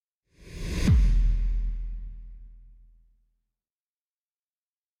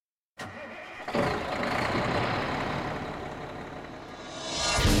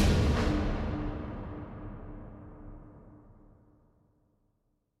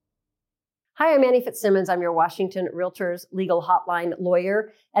Hi, I'm Annie Fitzsimmons. I'm your Washington Realtors Legal Hotline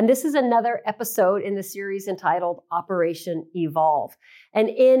lawyer, and this is another episode in the series entitled Operation Evolve. And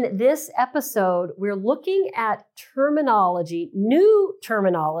in this episode, we're looking at terminology, new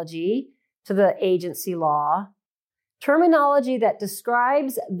terminology to the agency law, terminology that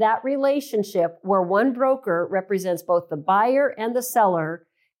describes that relationship where one broker represents both the buyer and the seller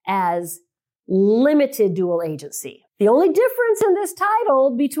as limited dual agency. The only difference in this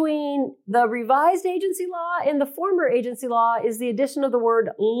title between the revised agency law and the former agency law is the addition of the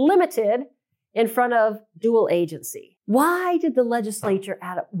word limited in front of dual agency. Why did the legislature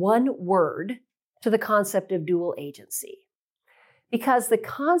add one word to the concept of dual agency? Because the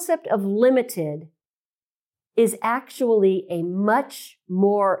concept of limited is actually a much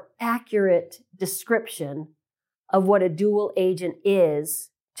more accurate description of what a dual agent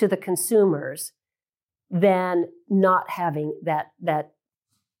is to the consumers than not having that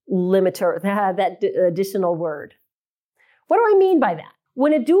limiter, that additional word. What do I mean by that?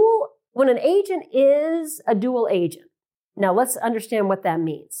 When an agent is a dual agent, now let's understand what that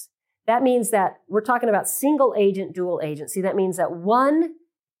means. That means that we're talking about single agent, dual agency. That means that one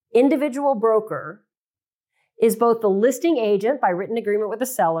individual broker is both the listing agent by written agreement with the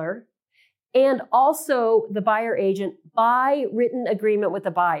seller and also the buyer agent by written agreement with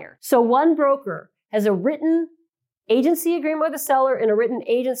the buyer. So one broker has a written agency agreement with the seller and a written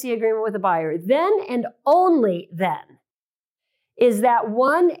agency agreement with the buyer. Then and only then is that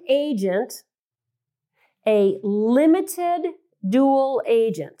one agent a limited dual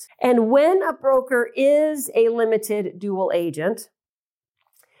agent. And when a broker is a limited dual agent,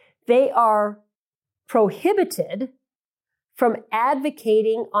 they are prohibited from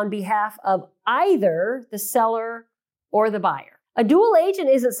advocating on behalf of either the seller or the buyer. A dual agent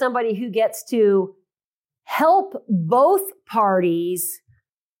isn't somebody who gets to help both parties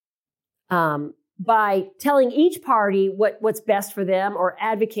by telling each party what's best for them or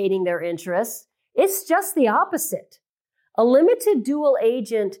advocating their interests. It's just the opposite. A limited dual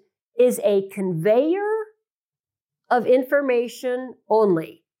agent is a conveyor of information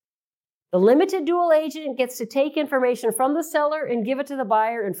only. The limited dual agent gets to take information from the seller and give it to the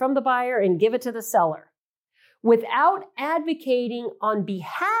buyer, and from the buyer and give it to the seller, without advocating on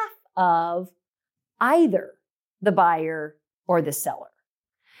behalf of either the buyer or the seller.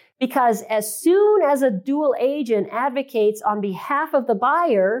 Because as soon as a dual agent advocates on behalf of the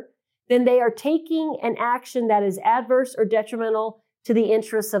buyer, then they are taking an action that is adverse or detrimental to the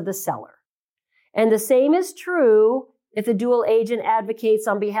interests of the seller. And the same is true if the dual agent advocates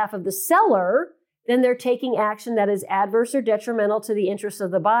on behalf of the seller, then they're taking action that is adverse or detrimental to the interests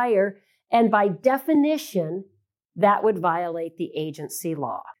of the buyer. And by definition, that would violate the agency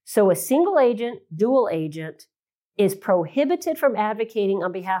law. So a single agent, dual agent, is prohibited from advocating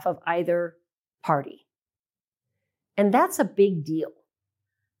on behalf of either party. And that's a big deal.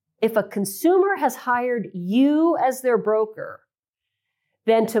 If a consumer has hired you as their broker,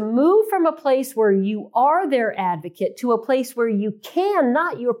 then to move from a place where you are their advocate to a place where you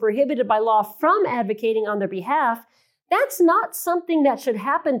you're prohibited by law from advocating on their behalf, that's not something that should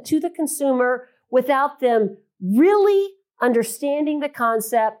happen to the consumer without them really understanding the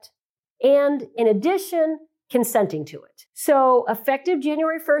concept and, in addition, consenting to it. So, effective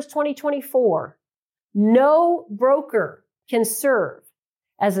January 1st, 2024, no broker can serve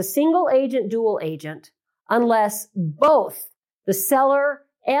as a single agent, dual agent, unless both the seller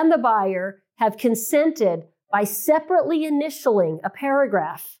and the buyer have consented by separately initialing a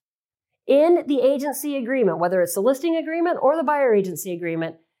paragraph in the agency agreement, whether it's the listing agreement or the buyer agency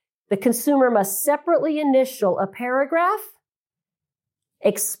agreement. The consumer must separately initial a paragraph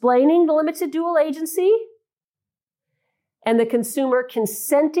explaining the limited dual agency and the consumer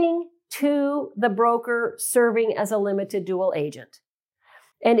consenting to the broker serving as a limited dual agent.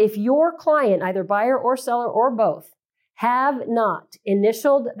 And if your client, either buyer or seller or both, have not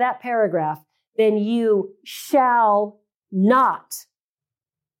initialed that paragraph, then you shall not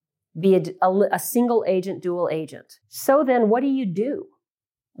be a single agent, dual agent. So then what do you do?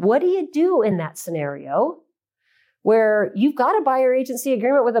 What do you do in that scenario where you've got a buyer agency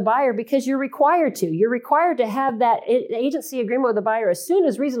agreement with a buyer because you're required to? You're required to have that agency agreement with a buyer as soon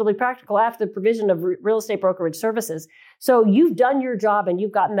as reasonably practical after the provision of real estate brokerage services. So you've done your job and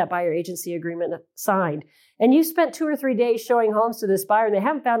you've gotten that buyer agency agreement signed. And you spent 2 or 3 days showing homes to this buyer and they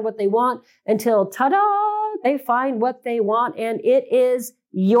haven't found what they want until, ta-da, they find what they want and it is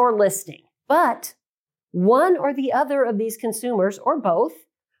your listing. But one or the other of these consumers, or both,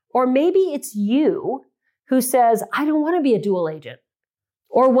 or maybe it's you who says, I don't want to be a dual agent.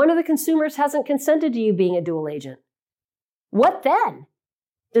 Or one of the consumers hasn't consented to you being a dual agent. What then?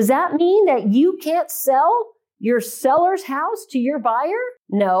 Does that mean that you can't sell your seller's house to your buyer?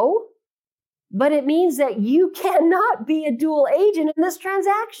 No, but it means that you cannot be a dual agent in this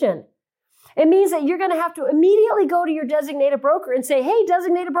transaction. It means that you're going to have to immediately go to your designated broker and say, hey,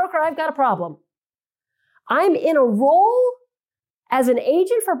 designated broker, I've got a problem. I'm in a role as an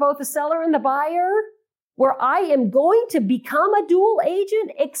agent for both the seller and the buyer where I am going to become a dual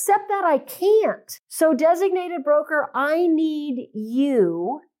agent, except that I can't. So designated broker, I need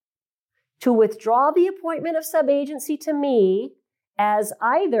you to withdraw the appointment of subagency to me as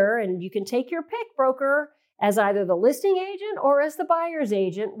either, and you can take your pick, broker, as either the listing agent or as the buyer's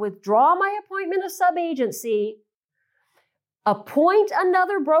agent, withdraw my appointment of subagency, appoint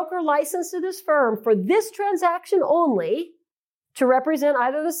another broker licensed to this firm for this transaction only to represent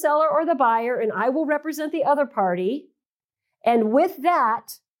either the seller or the buyer, and I will represent the other party. And with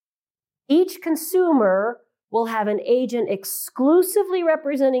that, each consumer will have an agent exclusively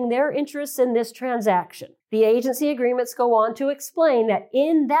representing their interests in this transaction. The agency agreements go on to explain that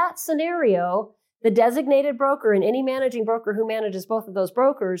in that scenario, the designated broker and any managing broker who manages both of those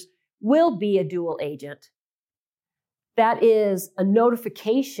brokers will be a dual agent. That is a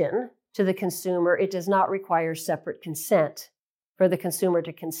notification to the consumer. It does not require separate consent for the consumer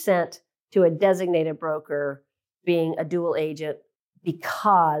to consent to a designated broker being a dual agent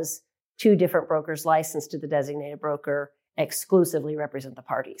because two different brokers licensed to the designated broker exclusively represent the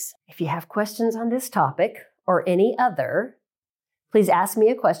parties. If you have questions on this topic or any other, please ask me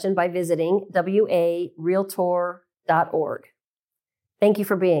a question by visiting warealtor.org. Thank you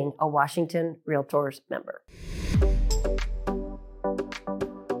for being a Washington Realtors member.